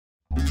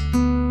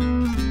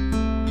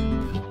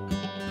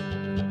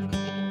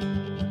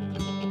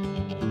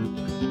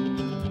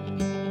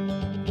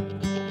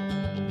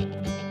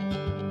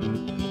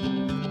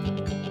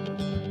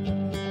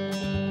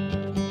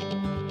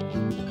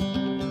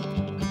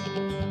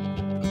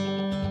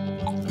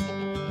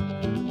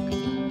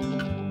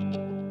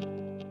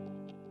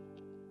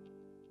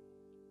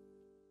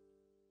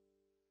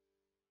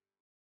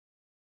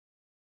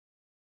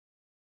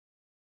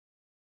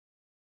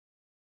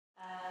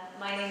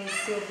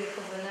Sílvia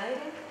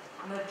Couvaneiro.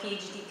 I'm a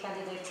PhD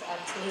candidate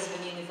at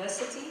Lisbon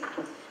University.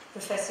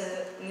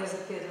 Professor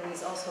Neuza Pedro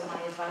is also my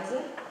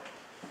advisor.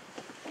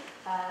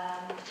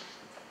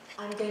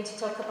 I'm going to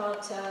talk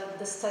about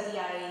the study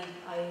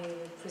I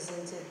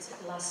presented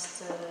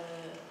last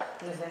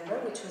November,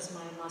 which was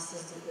my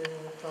master's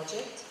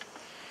project.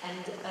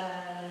 And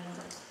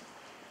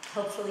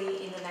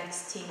hopefully in the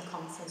next team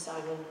conference I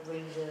will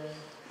bring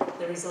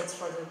the results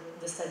for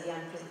the study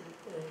I'm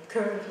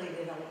currently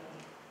developing.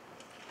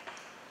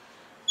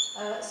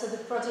 So the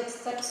project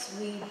steps,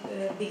 we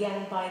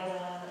began by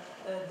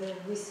the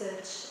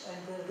research and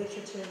the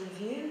literature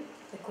review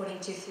according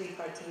to 3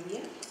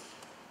 criteria.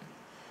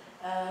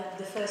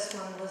 The first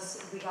one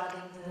was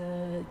regarding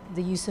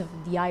the use of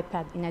the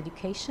iPad in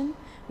education.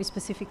 We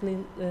specifically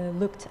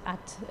looked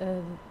at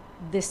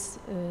this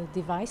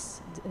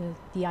device,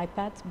 the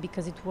iPad,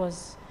 because it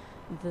was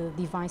the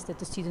device that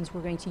the students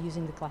were going to use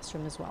in the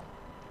classroom as well.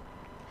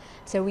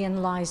 So we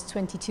analyzed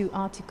 22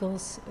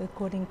 articles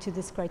according to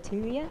this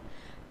criteria,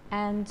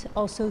 and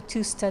also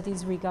 2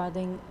 studies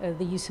regarding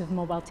the use of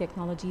mobile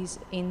technologies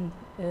in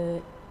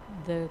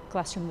the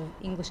classroom of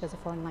English as a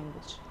foreign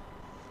language.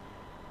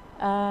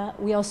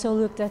 We also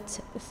looked at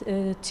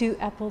 2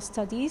 Apple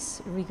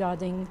studies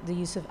regarding the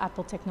use of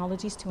Apple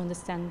technologies to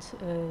understand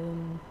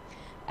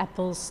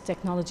Apple's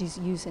technologies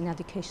use in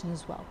education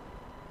as well.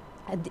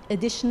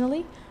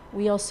 Additionally,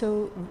 we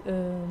also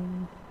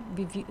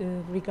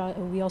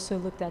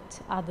looked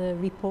at other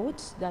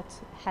reports that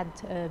had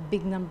a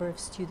big number of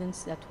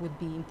students that would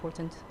be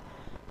important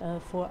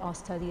for our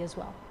study as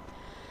well.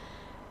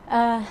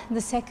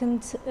 The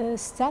second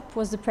step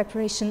was the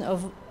preparation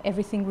of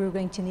everything we were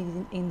going to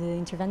need in the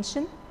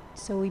intervention.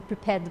 So we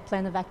prepared the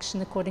plan of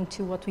action according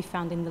to what we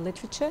found in the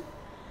literature.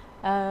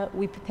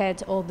 We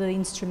prepared all the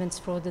instruments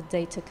for the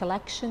data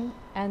collection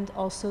and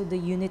also the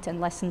unit and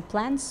lesson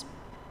plans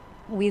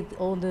with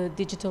all the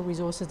digital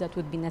resources that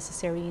would be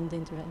necessary in the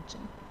intervention.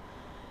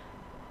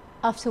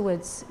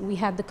 Afterwards, we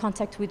had the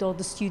contact with all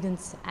the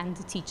students and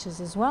the teachers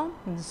as well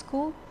in the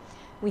school.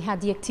 We had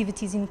the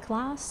activities in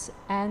class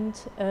and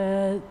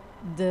the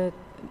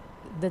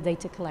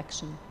data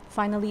collection.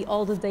 Finally,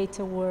 all the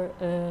data were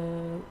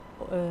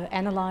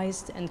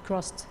analyzed and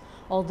crossed.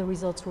 All the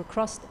results were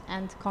crossed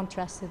and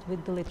contrasted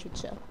with the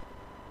literature.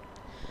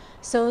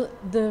 So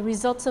the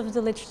results of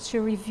the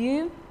literature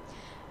review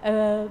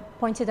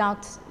pointed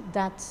out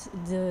that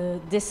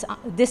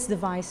this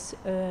device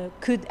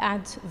could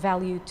add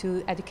value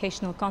to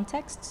educational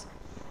contexts,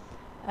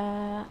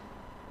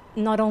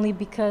 not only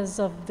because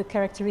of the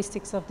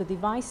characteristics of the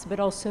device, but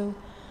also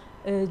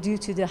due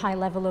to the high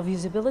level of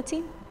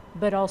usability.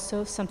 But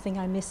also something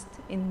I missed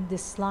in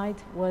this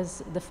slide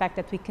was the fact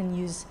that we can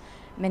use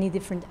many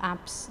different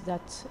apps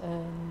that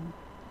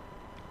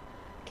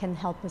can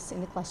help us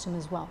in the classroom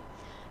as well.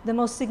 The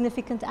most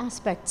significant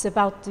aspects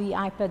about the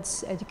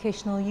iPad's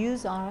educational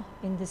use are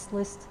in this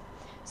list.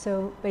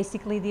 So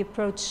basically the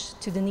approach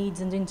to the needs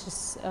and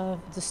interests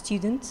of the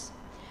students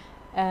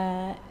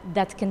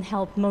that can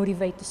help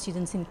motivate the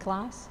students in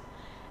class.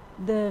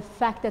 The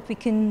fact that we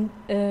can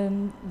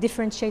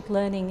differentiate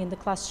learning in the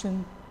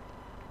classroom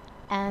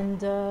and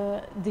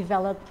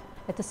develop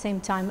at the same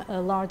time a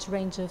large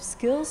range of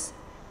skills,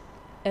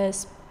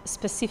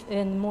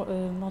 and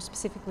more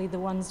specifically the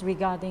ones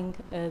regarding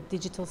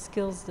digital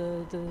skills,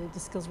 the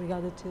skills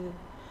regarded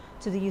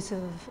to the use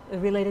of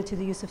related to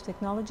the use of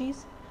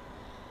technologies.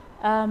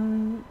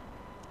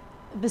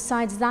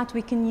 Besides that,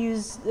 we can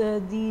use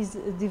these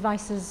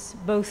devices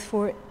both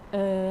for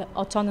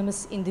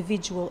autonomous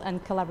individual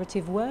and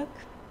collaborative work,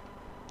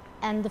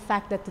 and the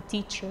fact that the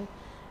teacher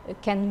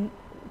can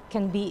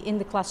be in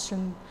the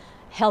classroom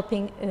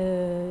helping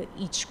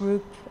each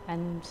group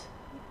and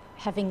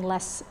having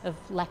less of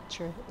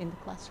lecture in the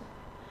classroom.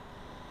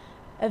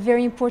 A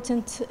very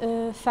important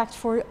fact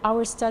for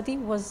our study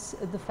was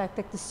the fact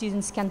that the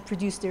students can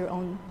produce their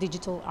own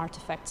digital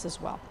artifacts as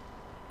well.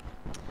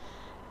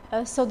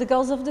 So the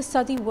goals of the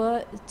study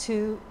were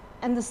to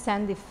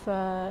understand if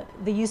the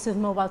use of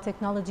mobile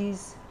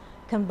technologies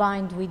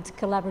combined with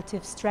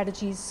collaborative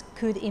strategies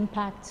could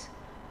impact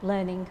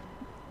learning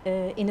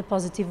in a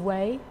positive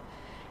way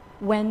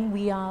when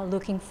we are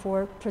looking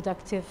for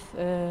productive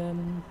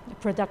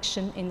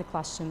production in the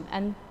classroom.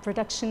 And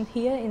production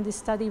here in this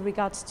study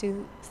regards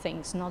 2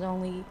 things, not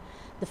only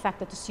the fact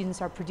that the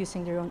students are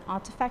producing their own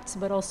artifacts,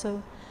 but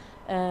also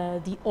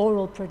the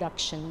oral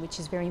production, which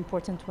is very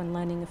important when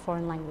learning a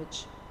foreign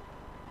language.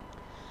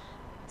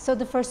 So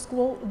the first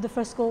goal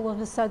of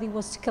the study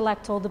was to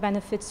collect all the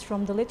benefits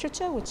from the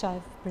literature, which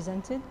I've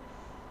presented.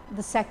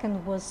 The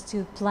second was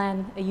to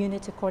plan a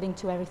unit according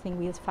to everything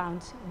we had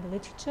found in the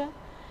literature,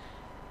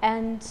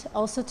 and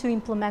also to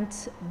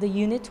implement the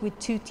unit with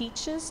 2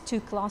 teachers, 2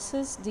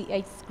 classes, the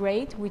 8th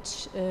grade,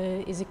 which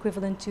is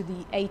equivalent to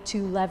the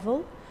A2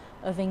 level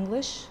of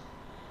English.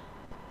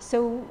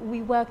 So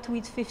we worked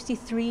with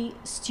 53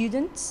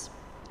 students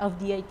of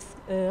the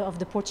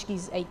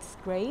Portuguese 8th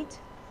grade,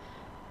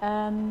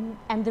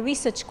 and the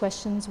research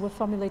questions were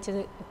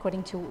formulated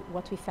according to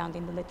what we found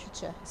in the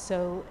literature.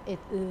 So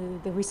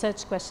the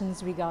research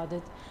questions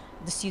regarded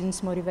the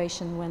students'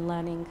 motivation when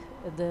learning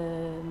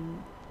the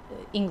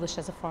English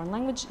as a foreign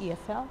language,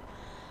 EFL,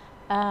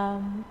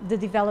 the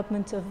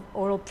development of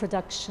oral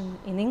production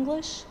in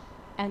English,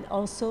 and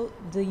also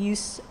the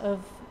use of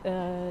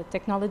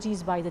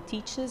technologies by the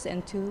teachers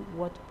and to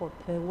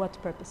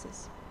what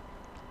purposes.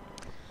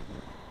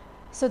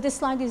 So this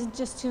slide is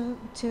just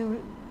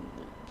to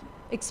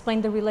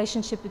explain the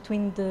relationship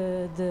between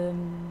the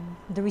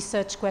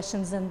research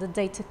questions and the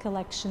data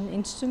collection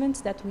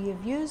instruments that we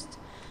have used.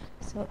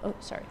 So,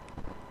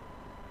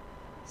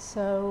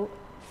 So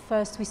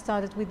first we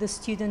started with the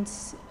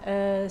students'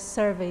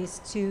 surveys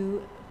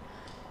to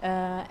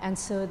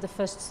answer the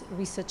first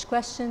research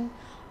question.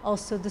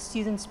 Also, the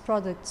students'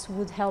 products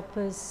would help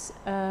us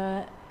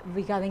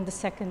regarding the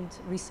second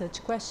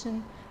research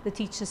question, the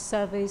teachers'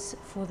 surveys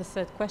for the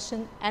third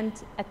question,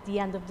 and at the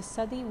end of the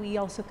study, we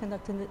also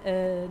conducted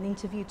an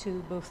interview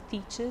to both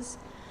teachers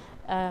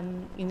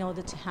in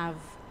order to have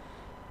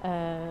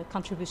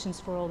contributions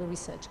for all the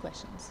research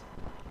questions.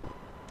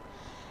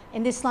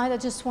 In this slide, I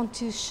just want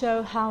to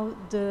show how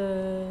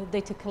the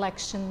data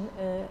collection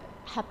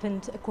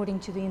happened according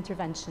to the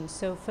intervention.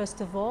 So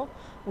first of all,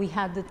 we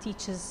had the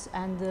teachers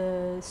and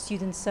the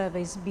student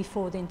surveys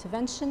before the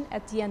intervention.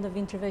 At the end of the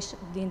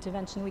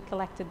intervention, we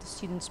collected the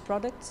students'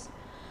 products.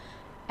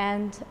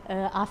 And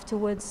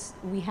afterwards,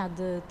 we had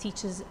the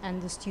teachers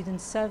and the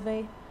students'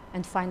 survey.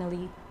 And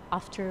finally,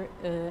 after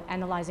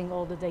analyzing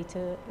all the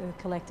data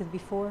collected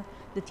before,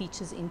 the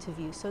teachers'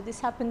 interview. So this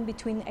happened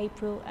between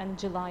April and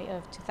July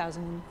of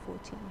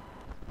 2014.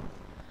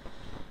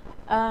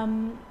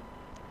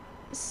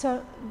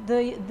 So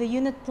the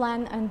unit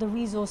plan and the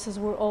resources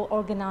were all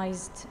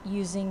organized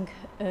using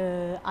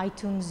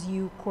iTunes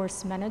U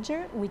Course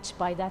Manager, which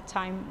by that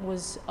time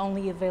was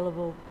only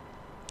available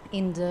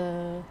in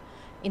the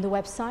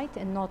website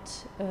and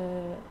not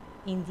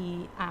in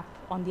the app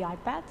on the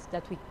iPad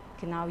that we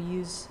can now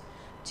use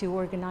to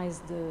organize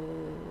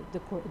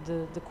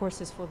the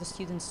courses for the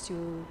students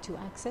to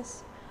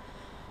access.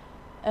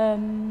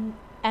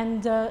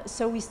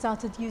 So we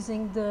started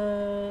using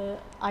the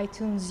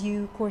iTunes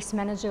U Course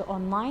Manager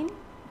online,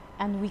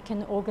 and we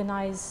can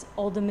organize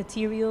all the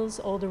materials,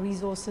 all the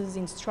resources,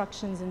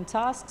 instructions, and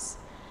tasks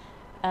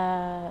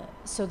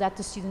so that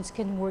the students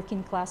can work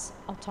in class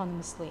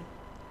autonomously.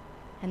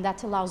 And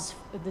that allows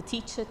the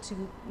teacher to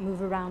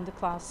move around the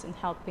class and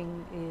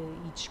helping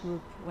each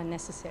group when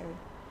necessary.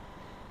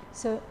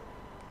 So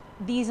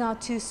these are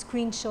two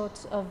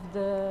screenshots of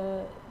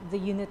the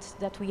unit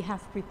that we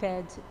have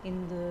prepared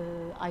in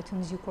the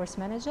iTunes U Course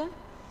Manager.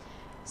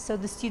 So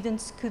the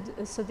students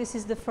could, so this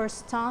is the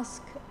first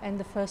task and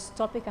the first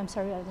topic. I'm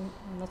sorry, I'm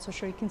not so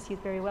sure you can see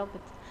it very well,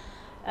 but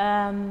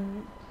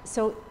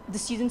so the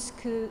students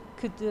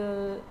could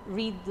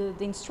read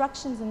the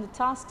instructions and the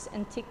tasks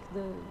and tick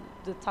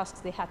the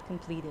tasks they had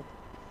completed.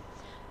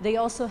 They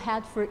also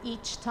had, for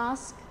each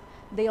task,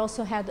 they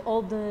also had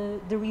all the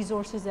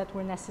resources that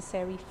were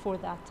necessary for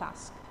that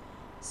task.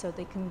 So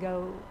they can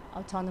go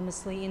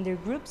autonomously in their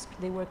groups.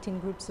 They worked in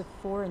groups of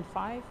 4 and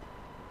 5.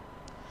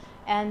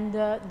 And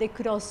they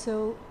could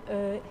also,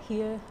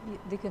 here,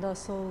 they could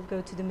also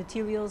go to the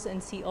materials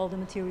and see all the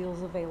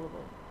materials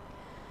available.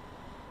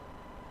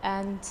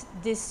 And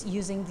this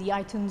using the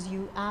iTunes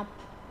U app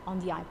on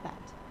the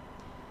iPad.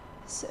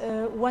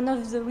 So, one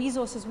of the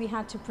resources we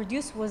had to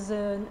produce was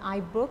an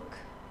iBook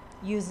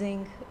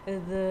using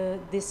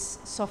this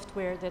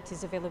software that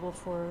is available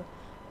for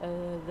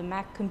the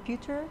Mac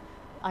computer.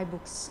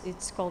 iBooks,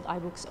 it's called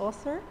iBooks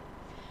Author.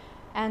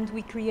 And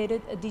we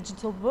created a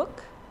digital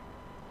book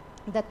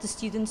that the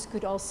students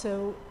could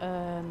also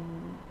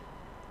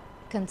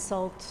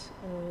consult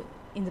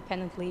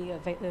independently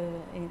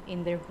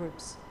in their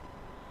groups.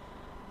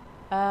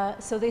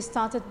 So they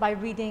started by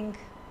reading,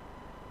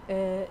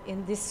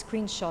 in this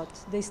screenshot,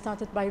 they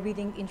started by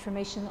reading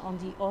information on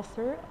the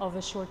author of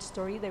a short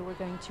story they were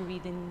going to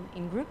read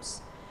in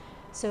groups.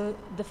 So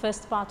the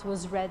first part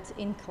was read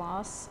in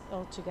class,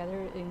 all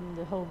together in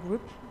the whole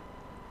group,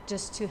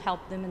 just to help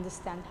them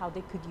understand how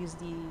they could use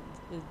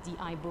the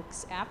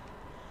iBooks app.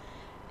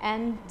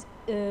 And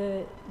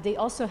they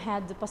also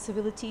had the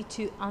possibility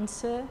to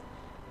answer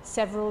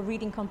several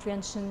reading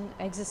comprehension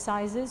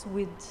exercises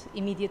with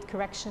immediate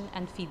correction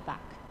and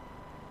feedback.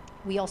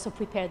 We also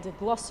prepared a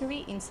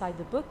glossary inside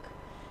the book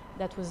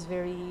that was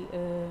very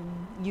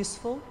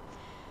useful.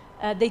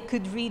 They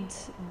could read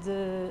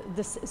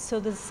so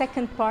the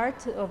second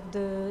part of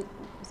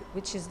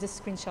which is this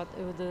screenshot,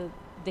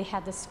 they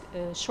had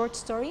a short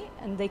story,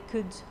 and they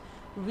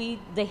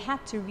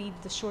had to read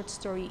the short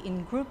story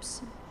in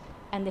groups,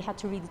 and they had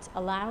to read it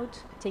aloud,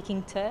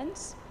 taking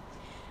turns.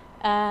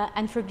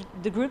 And for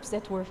the groups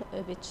that were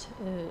a bit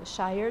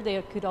shyer,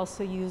 they could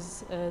also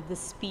use the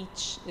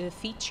speech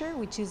feature,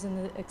 which is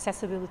an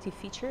accessibility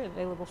feature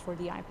available for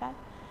the iPad.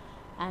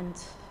 And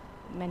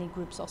many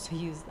groups also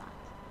use that.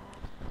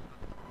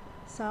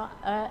 So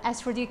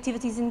as for the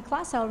activities in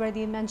class, I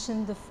already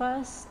mentioned the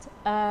first.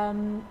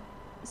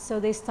 So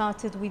they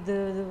started with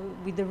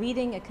the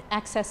reading,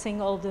 accessing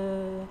all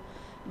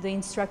the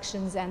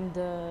instructions and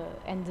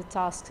the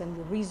tasks and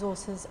the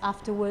resources.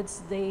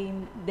 Afterwards, they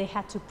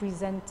had to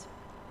present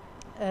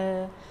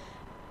a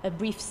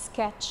brief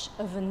sketch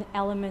of an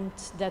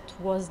element that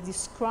was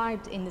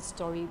described in the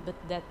story, but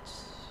that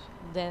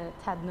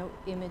had no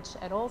image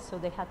at all. So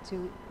they had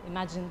to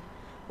imagine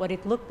what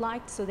it looked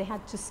like. So they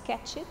had to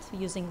sketch it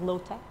using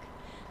low-tech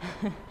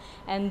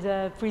and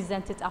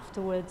present it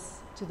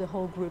afterwards to the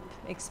whole group,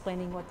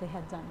 explaining what they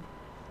had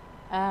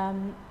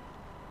done.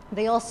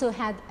 They also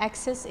had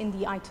access in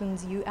the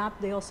iTunes U app.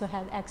 They also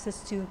had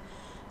access to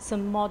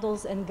some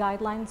models and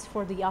guidelines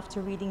for the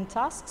after-reading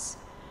tasks.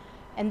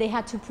 And they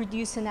had to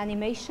produce an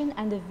animation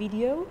and a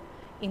video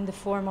in the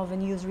form of a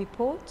news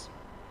report.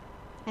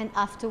 And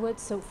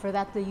afterwards, so for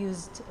that they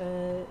used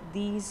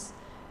these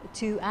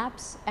two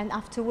apps. And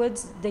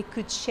afterwards they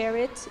could share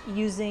it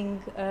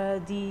using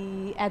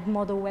the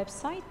Edmodo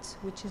website,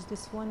 which is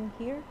this one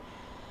here.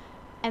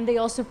 And they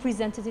also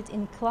presented it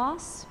in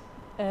class.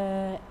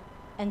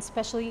 And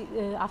especially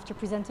after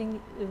presenting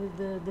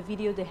the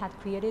video they had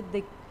created,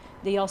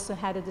 they also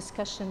had a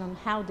discussion on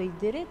how they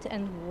did it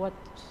and what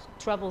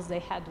troubles they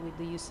had with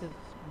the use of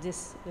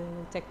this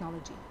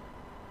technology.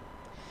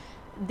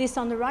 This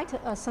on the right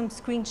are some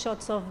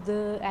screenshots of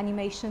the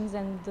animations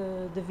and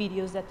the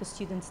videos that the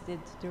students did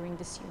during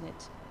this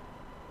unit.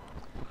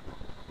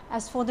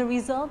 As for the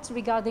results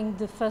regarding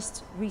the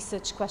first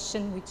research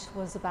question, which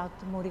was about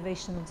the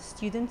motivation of the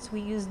students,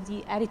 we used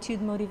the attitude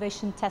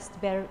motivation test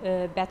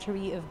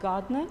battery of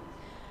Gardner.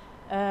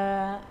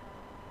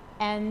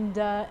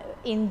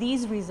 In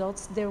these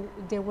results,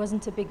 there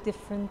wasn't a big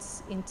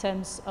difference in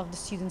terms of the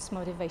students'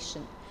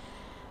 motivation.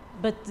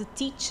 But the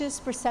teachers'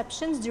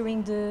 perceptions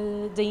during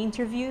the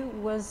interview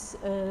was,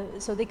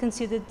 so they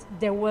considered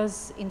there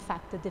was, in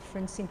fact, a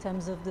difference in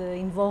terms of the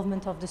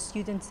involvement of the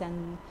students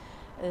and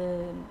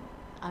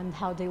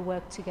how they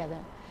work together.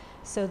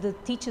 So the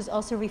teachers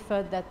also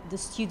referred that the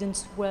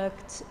students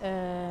worked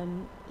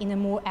in a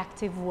more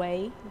active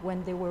way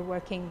when they were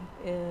working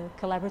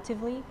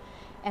collaboratively,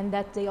 and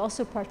that they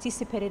also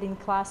participated in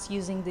class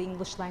using the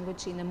English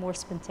language in a more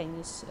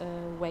spontaneous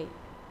way.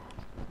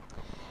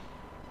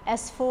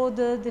 As for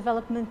the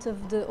development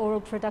of the oral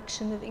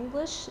production of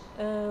English,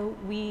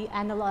 we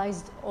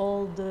analyzed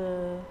all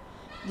the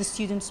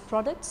students'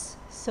 products.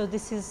 So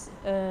this is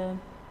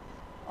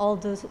all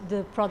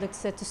the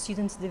products that the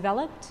students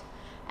developed,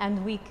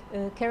 and we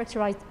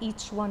characterized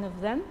each one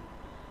of them,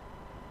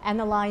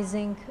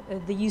 analyzing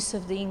the use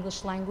of the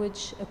English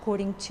language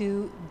according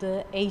to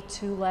the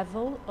A2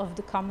 level of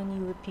the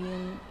Common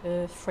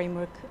European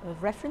Framework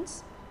of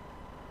Reference.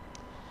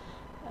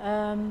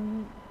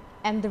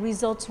 And the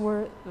results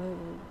were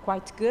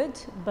quite good,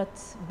 but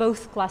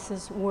both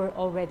classes were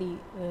already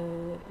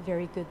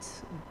very good.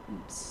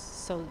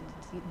 So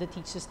the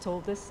teachers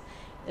told us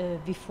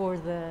before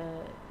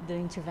the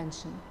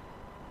intervention.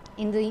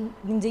 In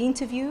the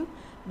interview,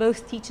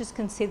 both teachers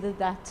considered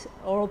that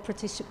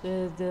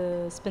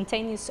the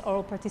spontaneous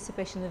oral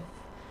participation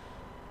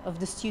of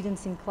the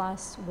students in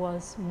class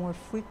was more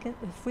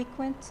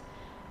frequent,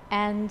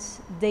 and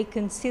they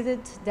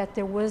considered that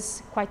there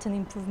was quite an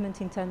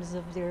improvement in terms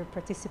of their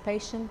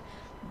participation,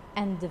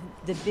 and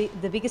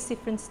the biggest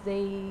difference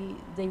they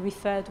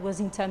referred was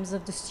in terms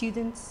of the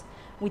students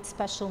with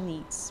special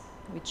needs,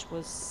 which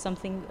was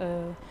something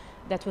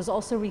that was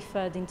also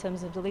referred in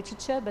terms of the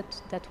literature,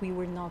 but that we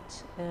were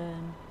not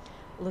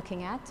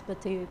looking at,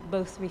 but they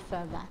both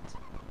refer that.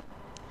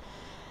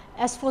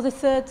 As for the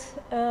third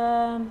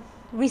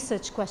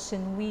research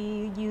question,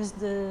 we used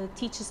the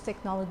teacher's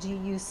technology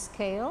use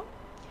scale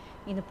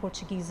in a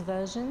Portuguese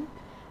version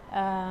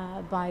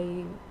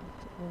by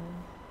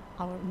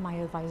my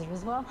advisor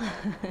as well.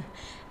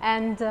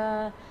 And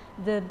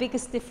the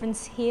biggest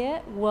difference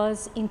here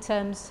was in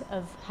terms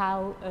of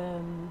how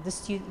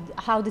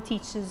the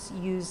teachers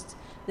used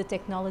the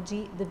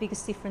technology. The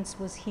biggest difference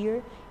was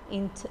here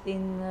in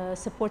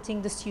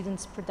supporting the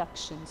students'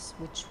 productions,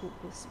 which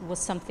was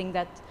something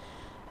that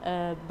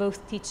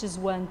both teachers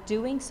weren't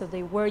doing. So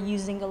they were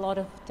using a lot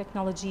of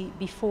technology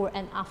before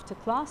and after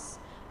class,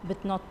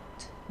 but not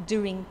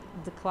during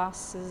the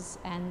classes,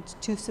 and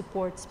to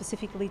support,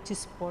 specifically to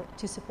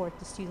support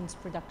the students'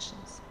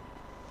 productions.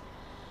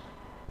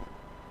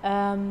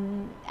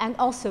 And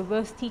also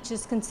both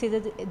teachers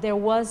considered there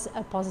was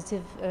a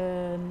positive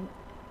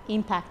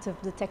impact of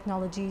the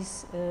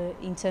technologies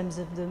in terms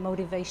of the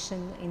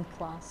motivation in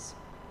class.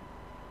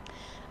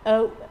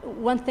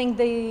 One thing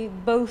they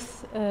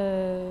both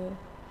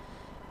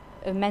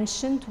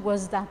mentioned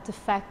was that the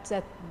fact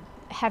that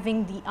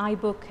having the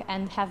iBook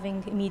and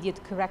having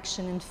immediate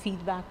correction and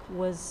feedback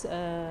was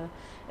a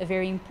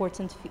very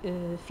important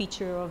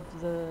feature of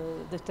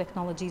the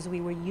technologies we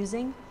were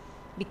using,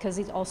 because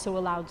it also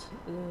allowed,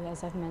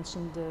 as I've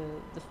mentioned,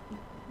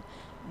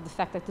 the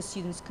fact that the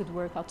students could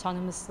work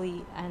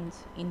autonomously and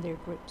in their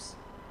groups.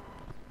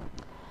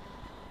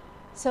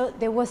 So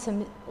there were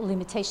some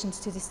limitations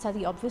to this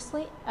study,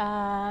 obviously.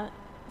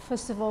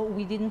 First of all,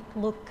 we didn't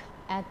look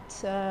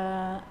at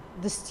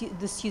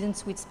the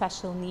students with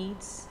special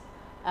needs,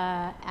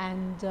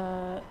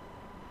 and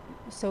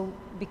so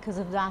because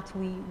of that,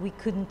 we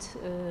couldn't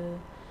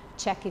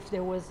check if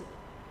there was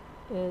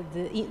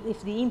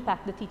if the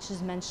impact the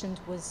teachers mentioned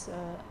was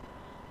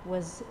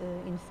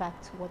in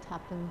fact what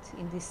happened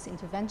in this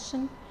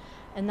intervention.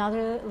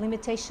 Another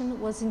limitation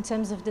was in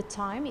terms of the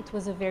time. It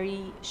was a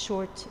very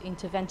short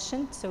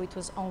intervention, so it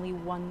was only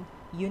 1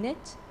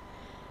 unit.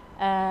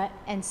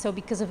 And so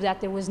because of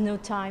that, there was no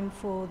time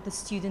for the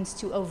students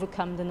to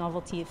overcome the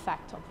novelty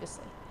effect,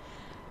 obviously.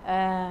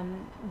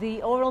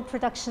 The oral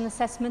production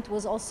assessment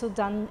was also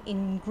done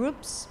in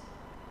groups,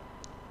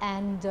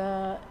 and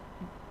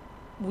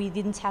we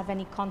didn't have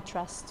any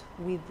contrast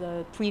with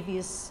the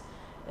previous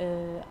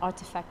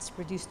artifacts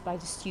produced by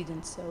the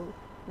students, so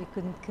we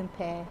couldn't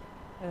compare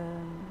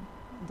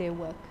their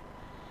work.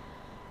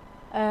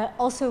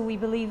 Also, we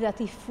believe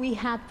that if we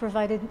had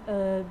provided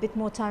a bit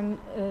more time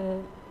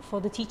for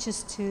the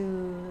teachers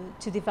to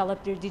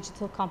develop their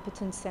digital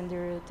competence and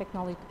their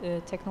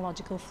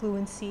technological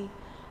fluency,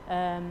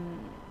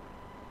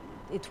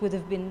 it would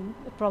have been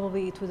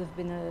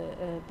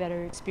a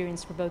better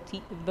experience for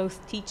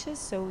both teachers.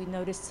 So we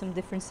noticed some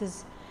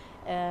differences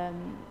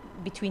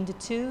between the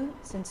two,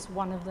 since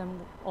one of them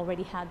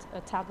already had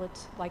a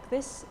tablet like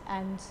this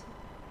and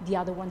the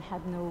other one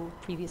had no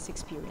previous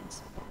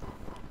experience.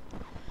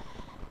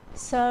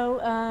 So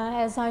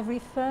as I've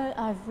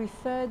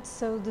referred,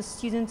 so the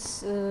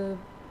students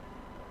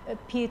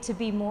appear to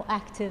be more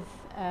active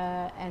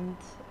and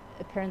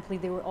apparently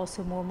they were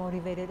also more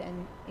motivated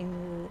and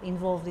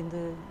involved in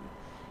the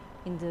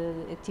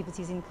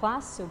activities in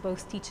class, so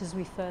both teachers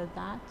referred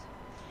that.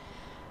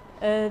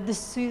 The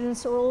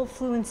students' oral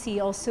fluency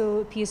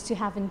also appears to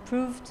have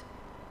improved.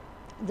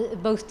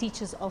 Both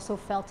teachers also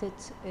felt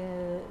it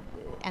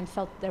and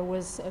felt there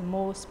was a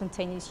more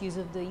spontaneous use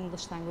of the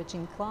English language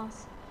in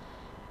class.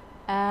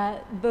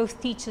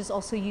 Both teachers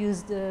also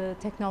used the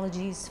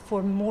technologies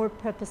for more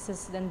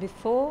purposes than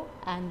before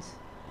and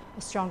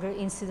a stronger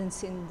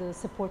incidence in the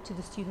support to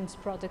the students'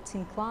 projects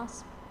in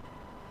class.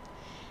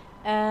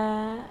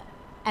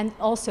 And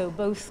also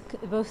both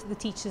the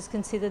teachers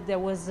considered there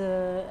was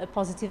a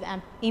positive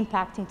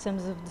impact in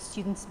terms of the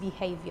students'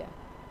 behavior.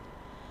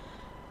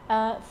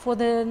 For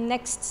the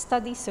next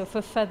study, so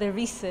for further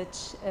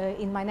research,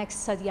 in my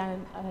next study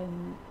I'm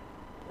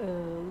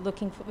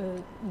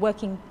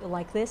working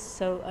like this,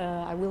 so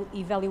I will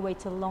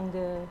evaluate a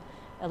longer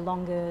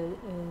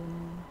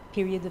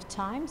period of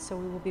time, so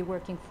we will be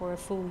working for a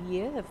full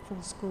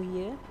school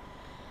year,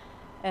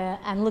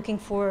 and looking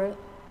for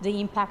the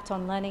impact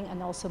on learning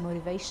and also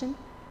motivation.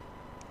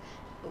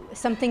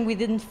 Something we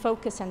didn't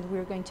focus and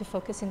we're going to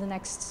focus in the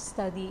next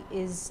study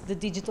is the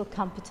digital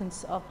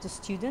competence of the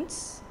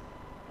students,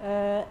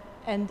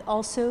 and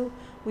also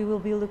we will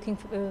be looking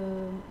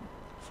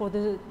for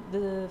the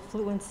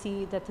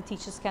fluency that the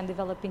teachers can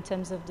develop in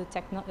terms of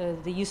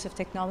the use of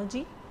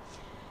technology,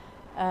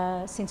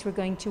 since we're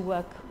going to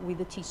work with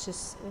the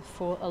teachers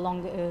for a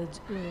long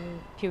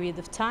period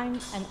of time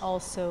and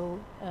also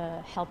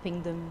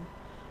helping them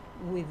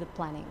with the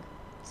planning.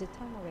 Is it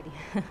time already?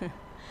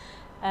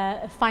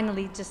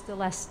 Finally, just the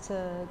last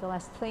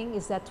thing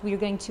is that we're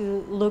going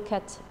to look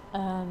at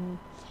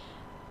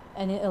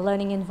a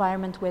learning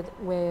environment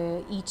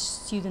where each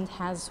student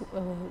has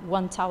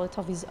one tablet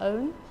of his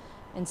own,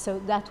 and so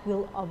that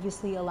will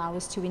obviously allow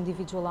us to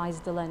individualize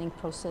the learning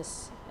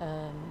process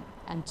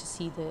and to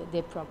see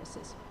their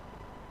progresses.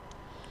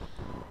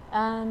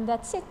 And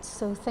that's it,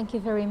 so thank you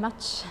very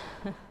much.